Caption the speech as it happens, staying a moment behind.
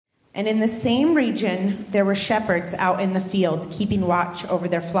And in the same region, there were shepherds out in the field, keeping watch over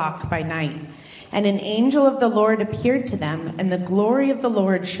their flock by night. And an angel of the Lord appeared to them, and the glory of the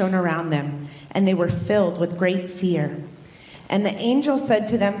Lord shone around them, and they were filled with great fear. And the angel said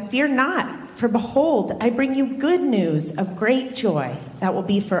to them, "Fear not, for behold, I bring you good news of great joy that will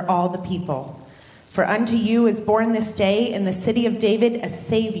be for all the people. For unto you is born this day in the city of David a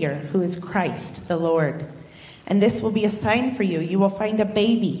Savior, who is Christ the Lord. And this will be a sign for you. You will find a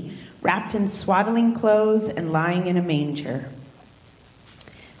baby wrapped in swaddling clothes and lying in a manger."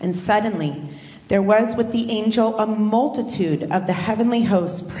 And suddenly there was with the angel a multitude of the heavenly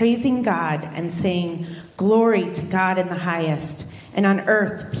hosts praising God and saying, "Glory to God in the highest, and on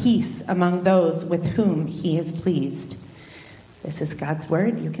earth peace among those with whom he is pleased." This is God's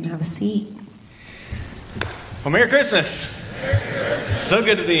word. You can have a seat. Well, Merry Christmas. Merry Christmas. So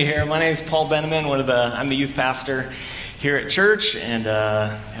good to be here. My name is Paul Beneman. I'm the youth pastor here at church, and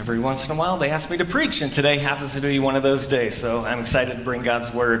every once in a while they ask me to preach, and today happens to be one of those days, so I'm excited to bring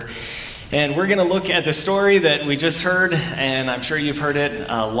God's word. And we're going to look at the story that we just heard, and I'm sure you've heard it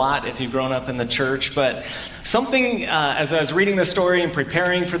a lot if you've grown up in the church, but something, as I was reading the story and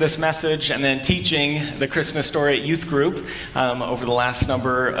preparing for this message and then teaching the Christmas story at youth group over the last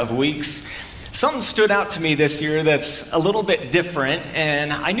number of weeks, something stood out to me this year that's a little bit different,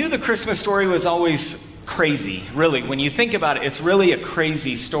 and I knew the Christmas story was always crazy, really. When you think about it, it's really a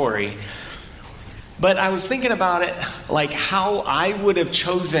crazy story. But I was thinking about it, like how I would have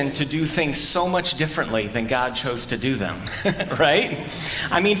chosen to do things so much differently than God chose to do them, right?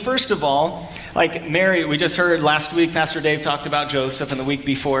 I mean, first of all, like Mary, we just heard last week, Pastor Dave talked about Joseph, and the week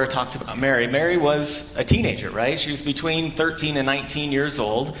before talked about Mary. Mary was a teenager, right? She was between 13 and 19 years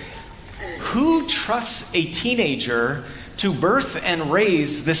old. Who trusts a teenager to birth and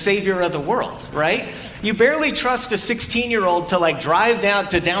raise the Savior of the world, right? You barely trust a 16-year-old to like drive down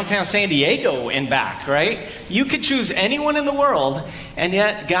to downtown San Diego and back, right? You could choose anyone in the world, and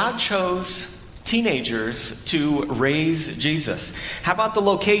yet God chose teenagers to raise Jesus. How about the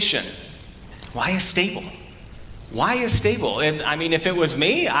location? Why a stable? Why a stable? And I mean, if it was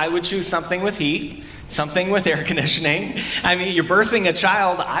me, I would choose something with heat, something with air conditioning. I mean, you're birthing a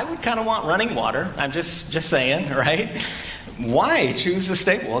child, I would kind of want running water. I'm just saying, right? Why choose a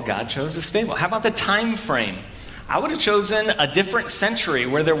stable? Well, God chose a stable. How about the time frame? I would have chosen a different century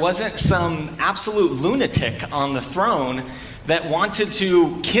where there wasn't some absolute lunatic on the throne that wanted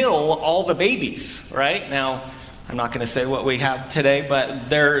to kill all the babies, right? Now, I'm not going to say what we have today, but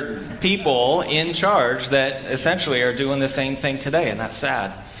there are people in charge that essentially are doing the same thing today, and that's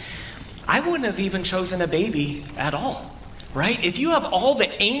sad. I wouldn't have even chosen a baby at all. Right? If you have all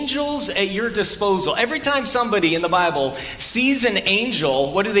the angels at your disposal, every time somebody in the Bible sees an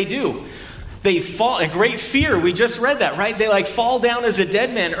angel, what do? They fall in great fear. We just read that, right? They like fall down as a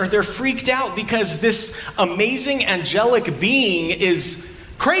dead man, or they're freaked out because this amazing angelic being is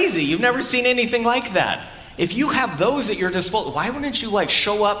crazy. You've never seen anything like that. If you have those at your disposal, why wouldn't you like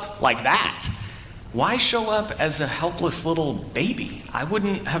show up like that? Why show up as a helpless little baby? I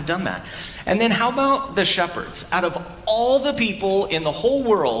wouldn't have done that. And then how about the shepherds? Out of all the people in the whole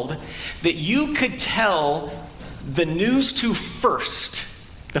world that you could tell the news to first,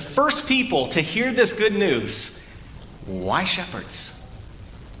 the first people to hear this good news, why shepherds?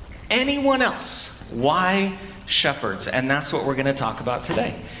 Anyone else? Why shepherds? And that's what we're going to talk about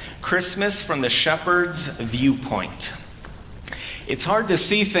today. Christmas from the shepherd's viewpoint. It's hard to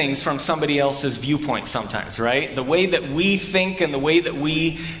see things from somebody else's viewpoint sometimes, right? The way that we think and the way that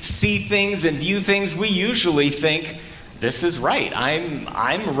we see things and view things, we usually think, this is right.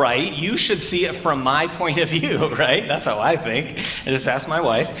 I'm right. You should see it from my point of view, right? That's how I think. I just asked my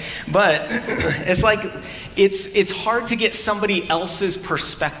wife. But it's like, it's hard to get somebody else's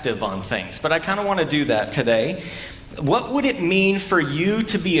perspective on things. But I kind of want to do that today. What would it mean for you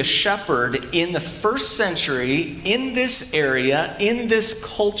to be a shepherd in the first century, in this area, in this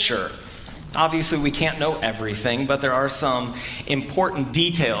culture? Obviously, we can't know everything, but there are some important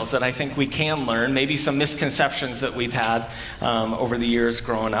details that I think we can learn, maybe some misconceptions that we've had over the years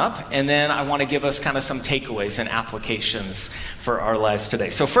growing up. And then I want to give us kind of some takeaways and applications for our lives today.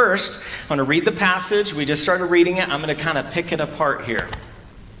 So first, I'm going to read the passage. We just started reading it. I'm going to kind of pick it apart here.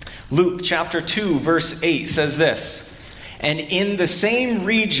 Luke chapter 2, verse 8 says this, "And in the same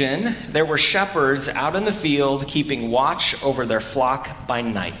region there were shepherds out in the field keeping watch over their flock by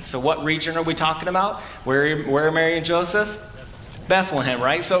night." So what region are we talking about? Where are Mary and Joseph? Bethlehem,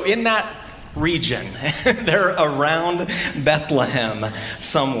 right? So in that region, they're around Bethlehem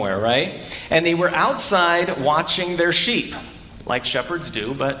somewhere, right? And they were outside watching their sheep, like shepherds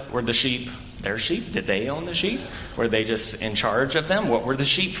do, but were the sheep their sheep? Did they own the sheep? Were they just in charge of them? What were the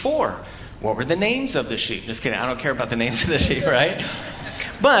sheep for? What were the names of the sheep? Just kidding, I don't care about the names of the sheep, right?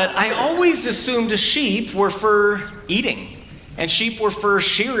 But I always assumed sheep were for eating, and sheep were for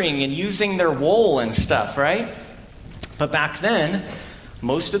shearing and using their wool and stuff, right? But back then,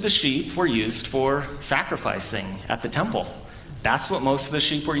 most of the sheep were used for sacrificing at the temple. That's what most of the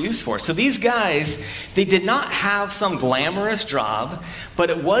sheep were used for. So these guys, they did not have some glamorous job,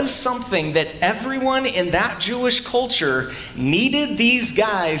 but it was something that everyone in that Jewish culture needed these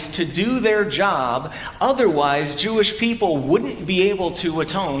guys to do their job. Otherwise, Jewish people wouldn't be able to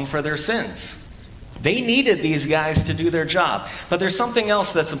atone for their sins. They needed these guys to do their job. But there's something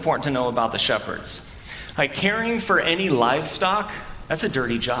else that's important to know about the shepherds. Like caring for any livestock, that's a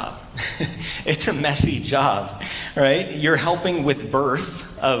dirty job. It's a messy job, right? You're helping with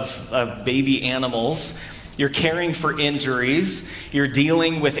birth of baby animals. You're caring for injuries. You're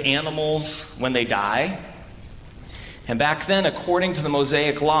dealing with animals when they die. And back then, according to the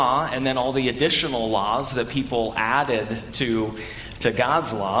Mosaic law, and then all the additional laws that people added to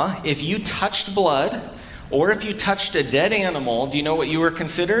God's law, if you touched blood or if you touched a dead animal, do you know what you were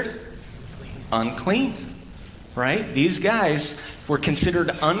considered? Unclean, right? These guys were considered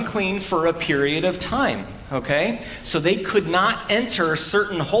unclean for a period of time, okay? So they could not enter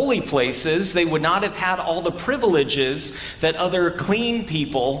certain holy places. They would not have had all the privileges that other clean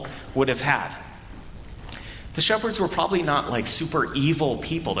people would have had. The shepherds were probably not like super evil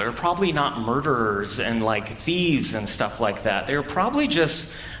people. They were probably not murderers and like thieves and stuff like that. They were probably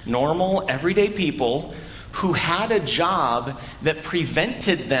just normal, everyday people who had a job that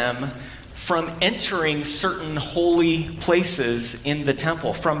prevented them from entering certain holy places in the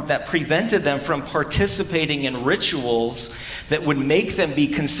temple, that prevented them from participating in rituals that would make them be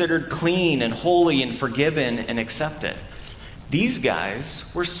considered clean and holy and forgiven and accepted. These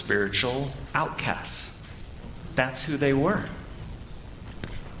guys were spiritual outcasts. That's who they were.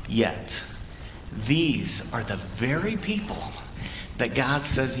 Yet, these are the very people that God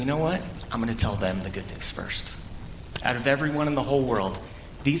says, you know what? I'm going to tell them the good news first. Out of everyone in the whole world,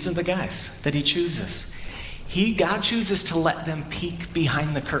 these are the guys that he chooses. God chooses to let them peek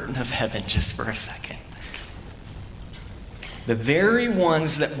behind the curtain of heaven just for a second. The very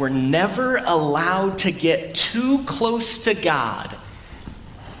ones that were never allowed to get too close to God,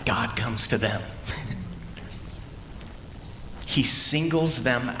 God comes to them. He singles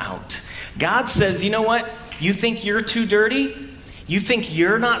them out. God says, you know what? You think you're too dirty? You think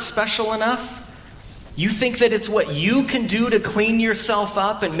you're not special enough? You think that it's what you can do to clean yourself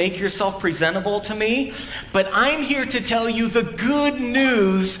up and make yourself presentable to me? But I'm here to tell you the good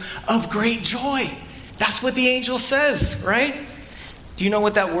news of great joy. That's what the angel says, right? Do you know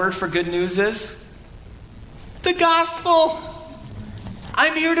what that word for good news is? The gospel.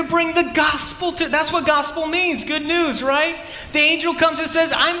 I'm here to bring the gospel to, that's what gospel means, good news, right? The angel comes and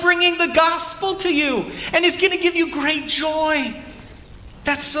says, I'm bringing the gospel to you, and it's going to give you great joy.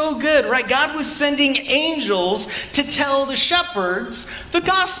 That's so good, right? God was sending angels to tell the shepherds the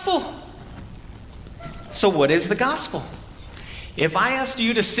gospel. So what is the gospel? If I asked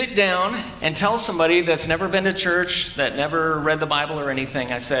you to sit down and tell somebody that's never been to church, that never read the Bible or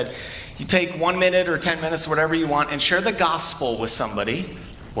anything, I said, you take 1 minute or 10 minutes, whatever you want, and share the gospel with somebody,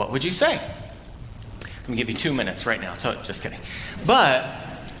 what would you say? Let me give you 2 minutes right now. Just kidding. But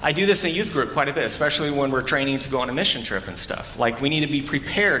I do this in youth group quite a bit, especially when we're training to go on a mission trip and stuff. Like, we need to be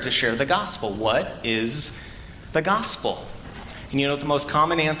prepared to share the gospel. What is the gospel? And you know what the most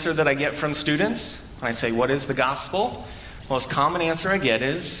common answer that I get from students when I say, what is the gospel? The most common answer I get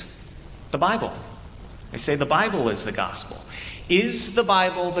is the Bible. They say the Bible is the gospel. Is the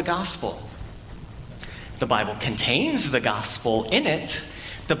Bible the gospel? The Bible contains the gospel in it.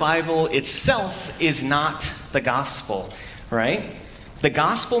 The Bible itself is not the gospel, right? The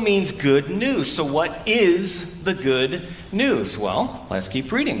gospel means good news. So what is the good news? Well, let's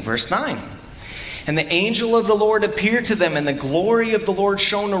keep reading. Verse 9. And the angel of the Lord appeared to them, and the glory of the Lord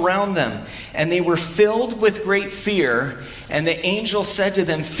shone around them. And they were filled with great fear. And the angel said to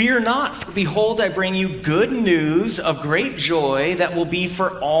them, fear not, for behold, I bring you good news of great joy that will be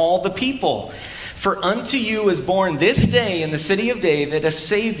for all the people. For unto you is born this day in the city of David a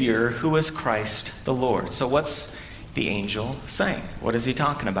Savior, who is Christ the Lord. So what's the angel saying? What is he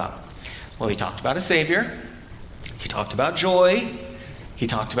talking about? Well, he talked about a Savior. He talked about joy. He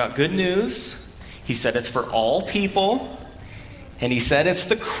talked about good news. He said it's for all people. And he said it's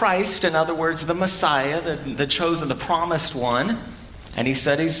the Christ, in other words, the Messiah, the chosen, the promised one. And he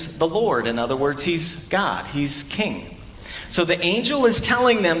said he's the Lord, in other words, he's God, he's King. So the angel is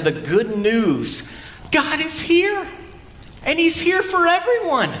telling them the good news. God is here. And he's here for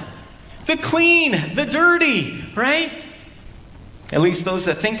everyone. the clean, the dirty, right? At least those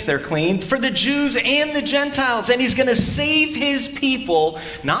that think they're clean, for the Jews and the Gentiles. And he's going to save his people,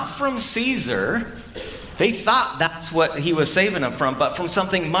 not from Caesar. They thought that's what he was saving them from, but from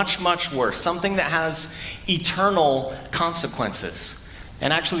something much, much worse, something that has eternal consequences.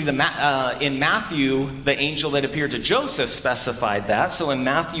 And actually, in Matthew, the angel that appeared to Joseph specified that. So in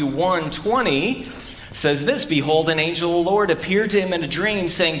Matthew 1:20, says this, "Behold, an angel of the Lord appeared to him in a dream,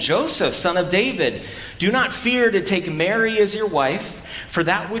 saying, Joseph, son of David, do not fear to take Mary as your wife, for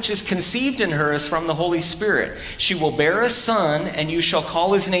that which is conceived in her is from the Holy Spirit. She will bear a son, and you shall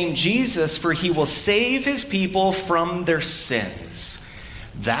call his name Jesus, for he will save his people from their sins."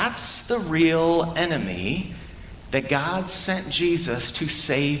 That's the real enemy that God sent Jesus to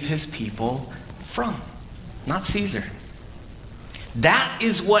save his people from, not Caesar. That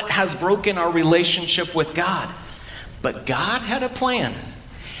is what has broken our relationship with God. But God had a plan,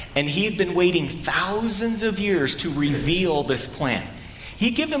 and he had been waiting thousands of years to reveal this plan.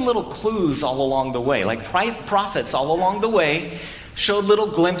 He'd given little clues all along the way, like prophets all along the way showed little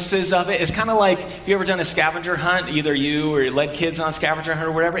glimpses of it. It's kind of like, have you ever done a scavenger hunt, either you or you led kids on a scavenger hunt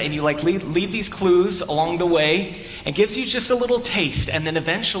or whatever, and you like leave these clues along the way, and gives you just a little taste, and then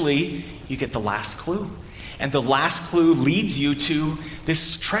eventually you get the last clue. And the last clue leads you to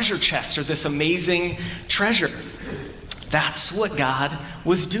this treasure chest or this amazing treasure. That's what God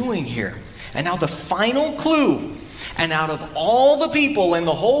was doing here. And now the final clue, and out of all the people in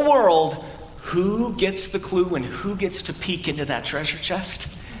the whole world, who gets the clue and who gets to peek into that treasure chest?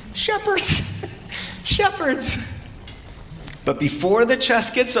 Shepherds. Shepherds. But before the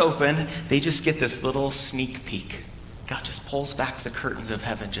chest gets open, they just get this little sneak peek. God just pulls back the curtains of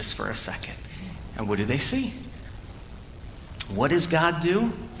heaven just for a second. And what do they see? What does God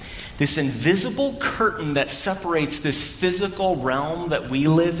do? This invisible curtain that separates this physical realm that we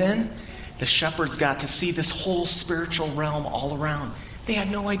live in, the shepherds got to see this whole spiritual realm all around. They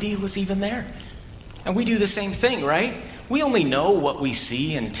had no idea it was even there. And we do the same thing, right? We only know what we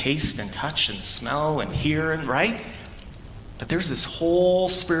see and taste and touch and smell and hear, and right? But there's this whole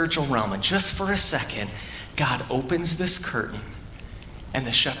spiritual realm. And just for a second, God opens this curtain, and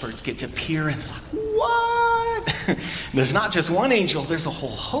the shepherds get to peer in. What? There's not just one angel, there's a whole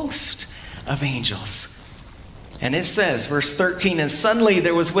host of angels. And it says, verse 13, "And suddenly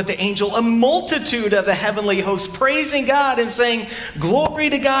there was with the angel a multitude of the heavenly host, praising God and saying,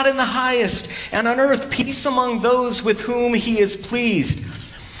 Glory to God in the highest, and on earth peace among those with whom he is pleased."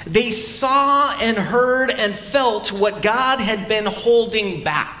 They saw and heard and felt what God had been holding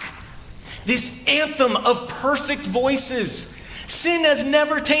back. This anthem of perfect voices. Sin has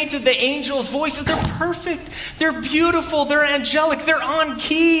never tainted the angels' voices. They're perfect. They're beautiful. They're angelic. They're on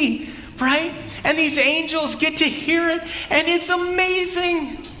key, right? And these angels get to hear it, and it's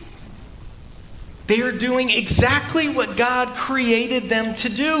amazing. They are doing exactly what God created them to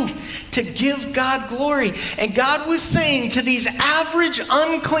do, to give God glory. And God was saying to these average,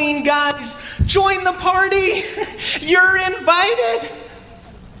 unclean guys, join the party. You're invited.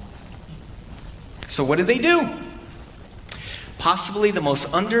 So what did they do? Possibly the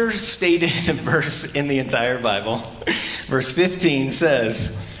most understated verse in the entire Bible. Verse 15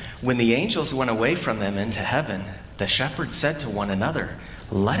 says, "When the angels went away from them into heaven, the shepherds said to one another,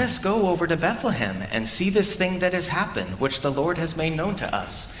 Let us go over to Bethlehem and see this thing that has happened, which the Lord has made known to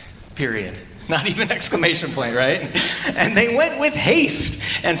us." Period. Not even exclamation point, right? "And they went with haste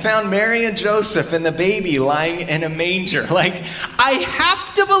and found Mary and Joseph and the baby lying in a manger." Like, I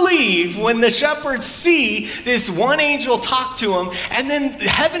have to believe when the shepherds see this one angel talk to them, and then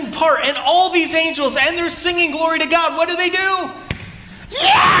heaven part and all these angels, and they're singing glory to God, what do?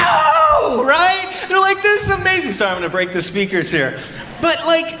 Yeah! Right? They're like, this is amazing. Sorry, I'm going to break the speakers here. But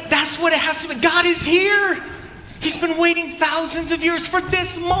like, that's what it has to be. God is here. He's been waiting thousands of years for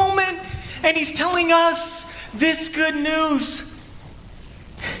this moment. And he's telling us this good news.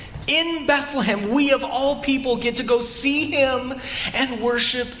 In Bethlehem, we of all people get to go see him and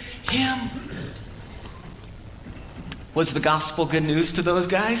worship him. Was the gospel good news to those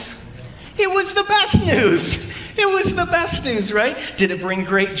guys? It was the best news. It was the best news, right? Did it bring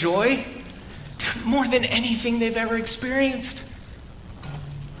great joy? More than anything they've ever experienced.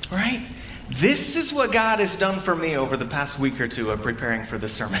 Right? This is what God has done for me over the past week or two of preparing for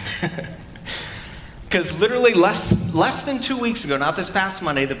this sermon. Because literally less than 2 weeks ago, not this past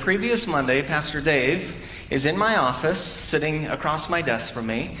Monday, the previous Monday, Pastor Dave is in my office, sitting across my desk from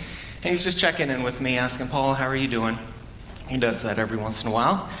me, and he's just checking in with me, asking, "Paul, how are you doing?" He does that every once in a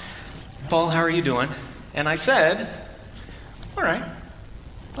while. "Paul, how are you doing?" And I said, "All right.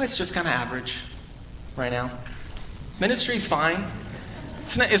 Well, it's just kind of average right now. Ministry's fine.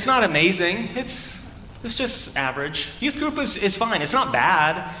 It's not amazing. It's just average. Youth group is fine. It's not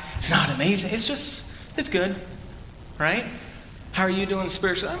bad. It's not amazing. It's good, right? How are you doing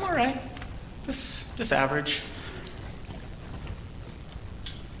spiritually? I'm all right. Just average.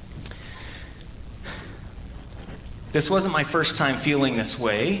 This wasn't my first time feeling this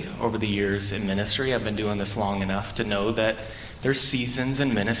way over the years in ministry. I've been doing this long enough to know that there's seasons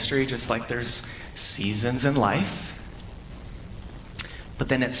in ministry just like there's seasons in life. But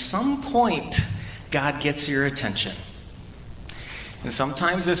then at some point, God gets your attention. And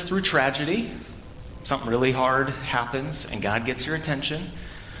sometimes it's through tragedy. Something really hard happens and God gets your attention.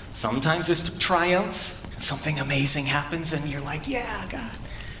 Sometimes it's triumph and something amazing happens and you're like, yeah, God.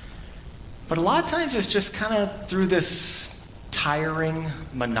 But a lot of times it's just kind of through this tiring,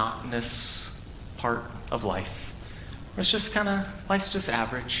 monotonous part of life. Where it's just kind of, life's just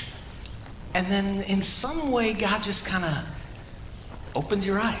average. And then in some way, God just kind of opens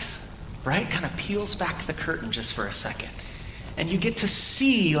your eyes, right? Kind of peels back the curtain just for a second. And you get to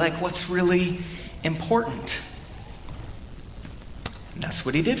see like what's really important. And that's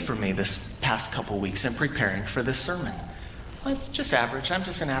what he did for me this past couple weeks in preparing for this sermon. I'm just average. I'm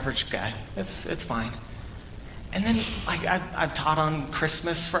just an average guy. It's fine. And then like I've taught on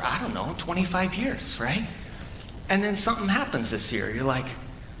Christmas for, 25 years, right? And then something happens this year. You're like,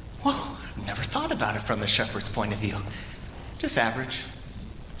 whoa, I've never thought about it from the shepherd's point of view. Just average.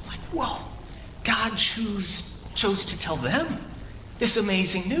 Like, whoa, God chose to tell them this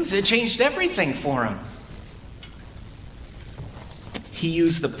amazing news. It changed everything for him. He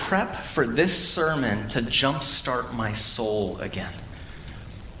used the prep for this sermon to jumpstart my soul again.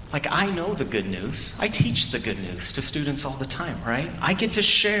 Like, I know the good news. I teach the good news to students all the time, right? I get to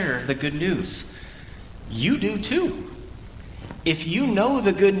share the good news. You do too. If you know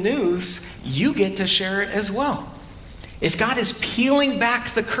the good news, you get to share it as well. If God is peeling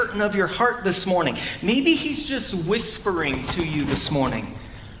back the curtain of your heart this morning, maybe he's just whispering to you this morning,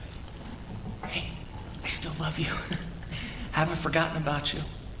 hey, I still love you. Haven't forgotten about you.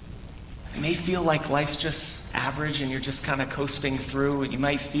 It may feel like life's just average and you're just kind of coasting through and you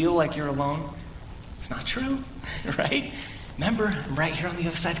might feel like you're alone. It's not true, right? Remember, I'm right here on the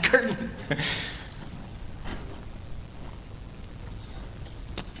other side of the curtain.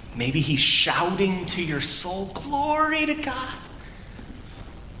 Maybe he's shouting to your soul, glory to God.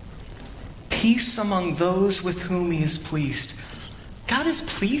 Peace among those with whom he is pleased. God is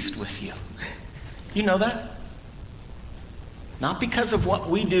pleased with you. You know that? Not because of what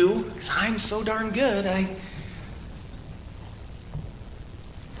we do, because I'm so darn good.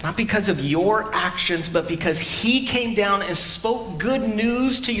 Not because of your actions, but because he came down and spoke good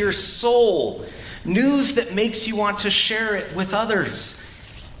news to your soul. News that makes you want to share it with others.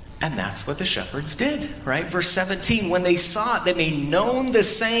 And that's what the shepherds did, right? Verse 17, when they saw it, they made known the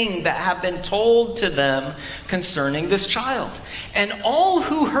saying that had been told to them concerning this child. And all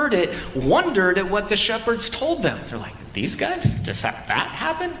who heard it wondered at what the shepherds told them. They're like, these guys? Just that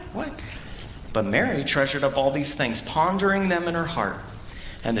happen? What? But Mary treasured up all these things, pondering them in her heart.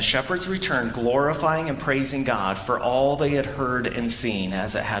 And the shepherds returned, glorifying and praising God for all they had heard and seen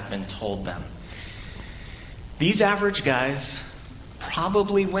as it had been told them. These average guys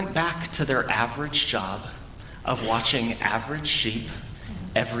probably went back to their average job of watching average sheep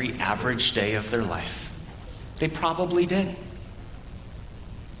every average day of their life. They probably did.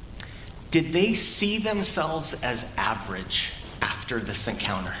 Did they see themselves as average after this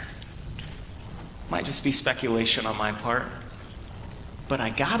encounter? Might just be speculation on my part. But I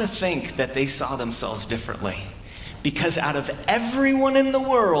gotta think that they saw themselves differently. Because out of everyone in the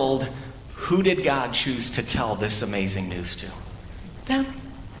world, who did God choose to tell this amazing news to?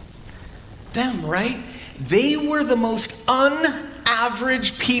 Them, right? They were the most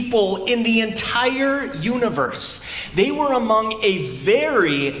unaverage people in the entire universe. They were among a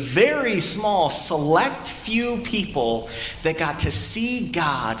very, very small, select few people that got to see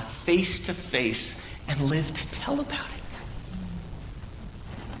God face to face and live to tell about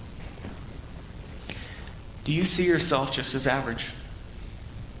it. Do you see yourself just as average?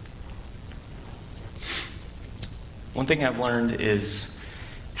 One thing I've learned is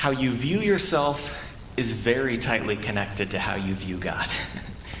how you view yourself is very tightly connected to how you view God.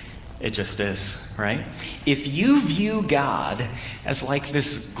 It just is, right? If you view God as like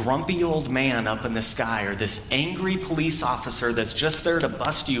this grumpy old man up in the sky or this angry police officer that's just there to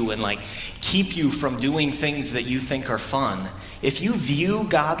bust you and like keep you from doing things that you think are fun, if you view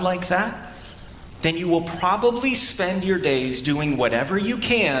God like that, then you will probably spend your days doing whatever you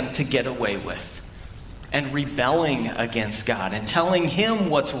can to get away with. And rebelling against God and telling him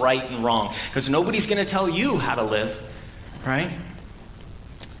what's right and wrong. Because nobody's going to tell you how to live, right?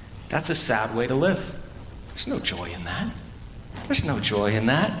 That's a sad way to live. There's no joy in that. There's no joy in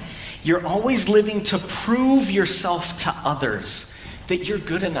that. You're always living to prove yourself to others that you're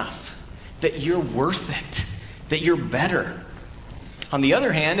good enough, that you're worth it, that you're better. On the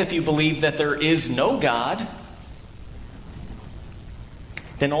other hand, if you believe that there is no God,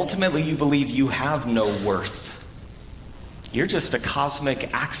 then ultimately you believe you have no worth. You're just a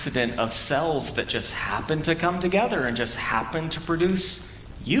cosmic accident of cells that just happen to come together and just happen to produce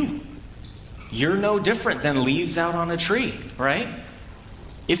you. You're no different than leaves out on a tree, right?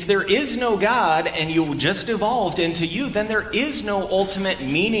 If there is no God and you just evolved into you, then there is no ultimate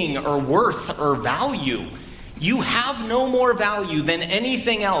meaning or worth or value. You have no more value than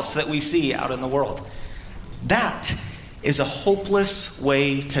anything else that we see out in the world. That is a hopeless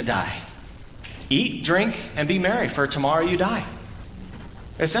way to die. Eat, drink, and be merry, for tomorrow you die.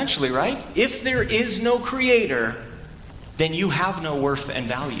 Essentially, right? If there is no creator, then you have no worth and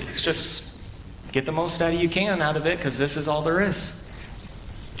value. It's just get the most out of it, because this is all there is.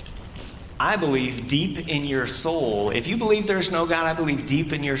 I believe deep in your soul, if you believe there's no God, I believe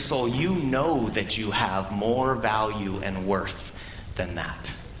deep in your soul, you know that you have more value and worth than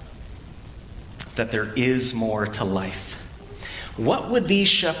that. That there is more to life. What would these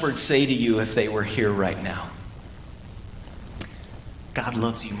shepherds say to you if they were here right now? God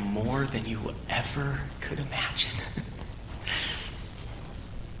loves you more than you ever could imagine.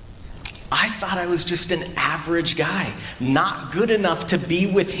 I thought I was just an average guy, not good enough to be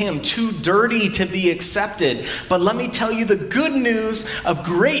with him, too dirty to be accepted. But let me tell you the good news of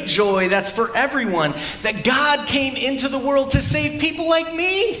great joy that's for everyone, that God came into the world to save people like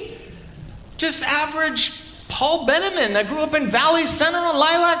me. Just average Paul Beneman that grew up in Valley Center on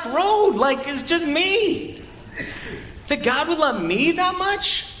Lilac Road. Like, it's just me. That God would love me that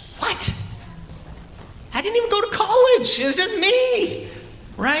much? What? I didn't even go to college. It's just me.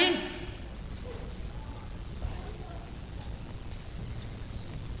 Right?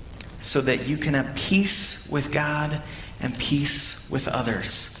 So that you can have peace with God and peace with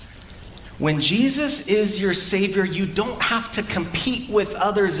others. When Jesus is your Savior, you don't have to compete with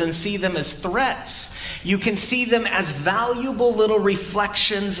others and see them as threats. You can see them as valuable little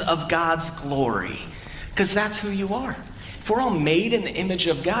reflections of God's glory, because that's who you are. If we're all made in the image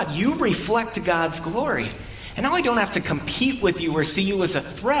of God, you reflect God's glory. And now I don't have to compete with you or see you as a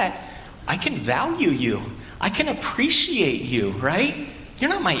threat. I can value you. I can appreciate you, right?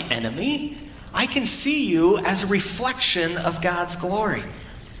 You're not my enemy. I can see you as a reflection of God's glory.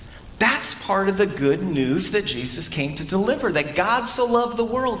 That's part of the good news that Jesus came to deliver, that God so loved the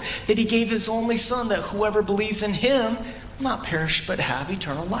world that he gave his only son, that whoever believes in him will not perish but have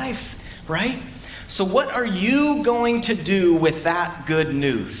eternal life, right? So what are you going to do with that good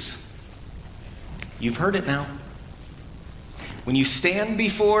news? You've heard it now. When you stand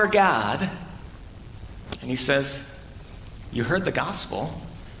before God and he says, you heard the gospel,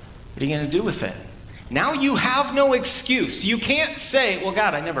 what are you going to do with it? Now you have no excuse. You can't say, well,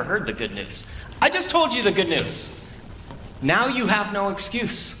 God, I never heard the good news. I just told you the good news. Now you have no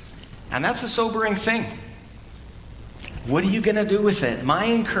excuse. And that's a sobering thing. What are you going to do with it? My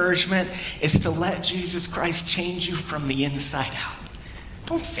encouragement is to let Jesus Christ change you from the inside out.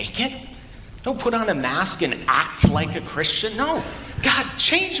 Don't fake it. Don't put on a mask and act like a Christian. No. God,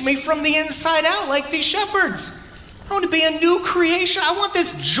 change me from the inside out like these shepherds. I want to be a new creation. I want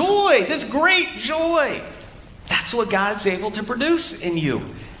this joy, this great joy. That's what God's able to produce in you.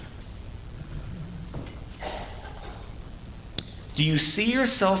 Do you see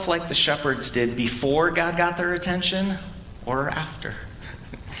yourself like the shepherds did before God got their attention or after?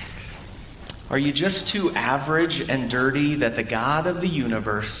 Are you just too average and dirty that the God of the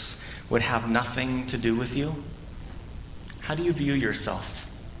universe would have nothing to do with you? How do you view yourself?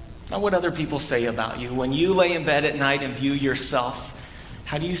 Not what other people say about you. When you lay in bed at night and view yourself,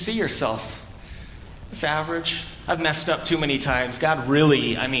 how do you see yourself? It's average. I've messed up too many times. God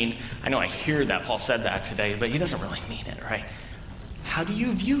really, I know I hear that Paul said that today, but he doesn't really mean it, right? How do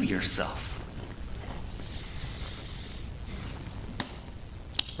you view yourself?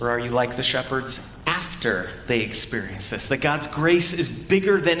 Or are you like the shepherds after they experience this? That God's grace is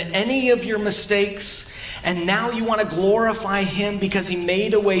bigger than any of your mistakes, and now you want to glorify him because he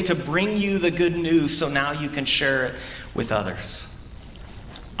made a way to bring you the good news, so now you can share it with others.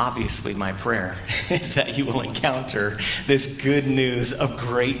 Obviously, my prayer is that you will encounter this good news of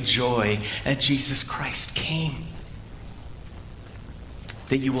great joy that Jesus Christ came.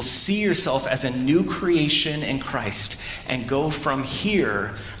 That you will see yourself as a new creation in Christ and go from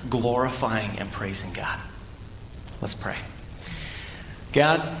here glorifying and praising God. Let's pray.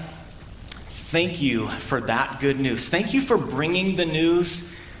 God, thank you for that good news. Thank you for bringing the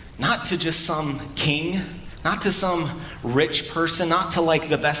news not to just some king, not to some rich person, not to like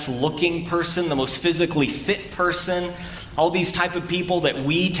the best looking person, the most physically fit person, all these type of people that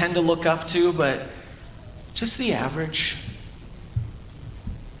we tend to look up to, but just the average,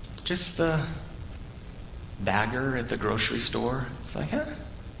 just the bagger at the grocery store. It's like, huh?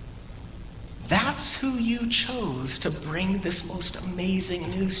 That's who you chose to bring this most amazing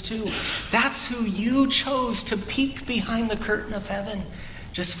news to. That's who you chose to peek behind the curtain of heaven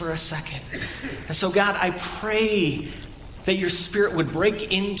just for a second. And so, God, I pray that your Spirit would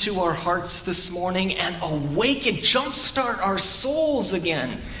break into our hearts this morning and awaken, jumpstart our souls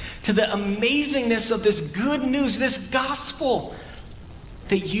again to the amazingness of this good news, this gospel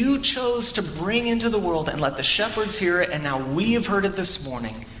that you chose to bring into the world, and let the shepherds hear it, and now we have heard it this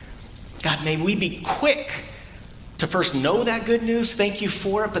morning. God, may we be quick to first know that good news, thank you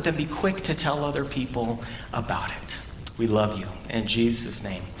for it, but then be quick to tell other people about it. We love you. In Jesus'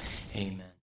 name, amen.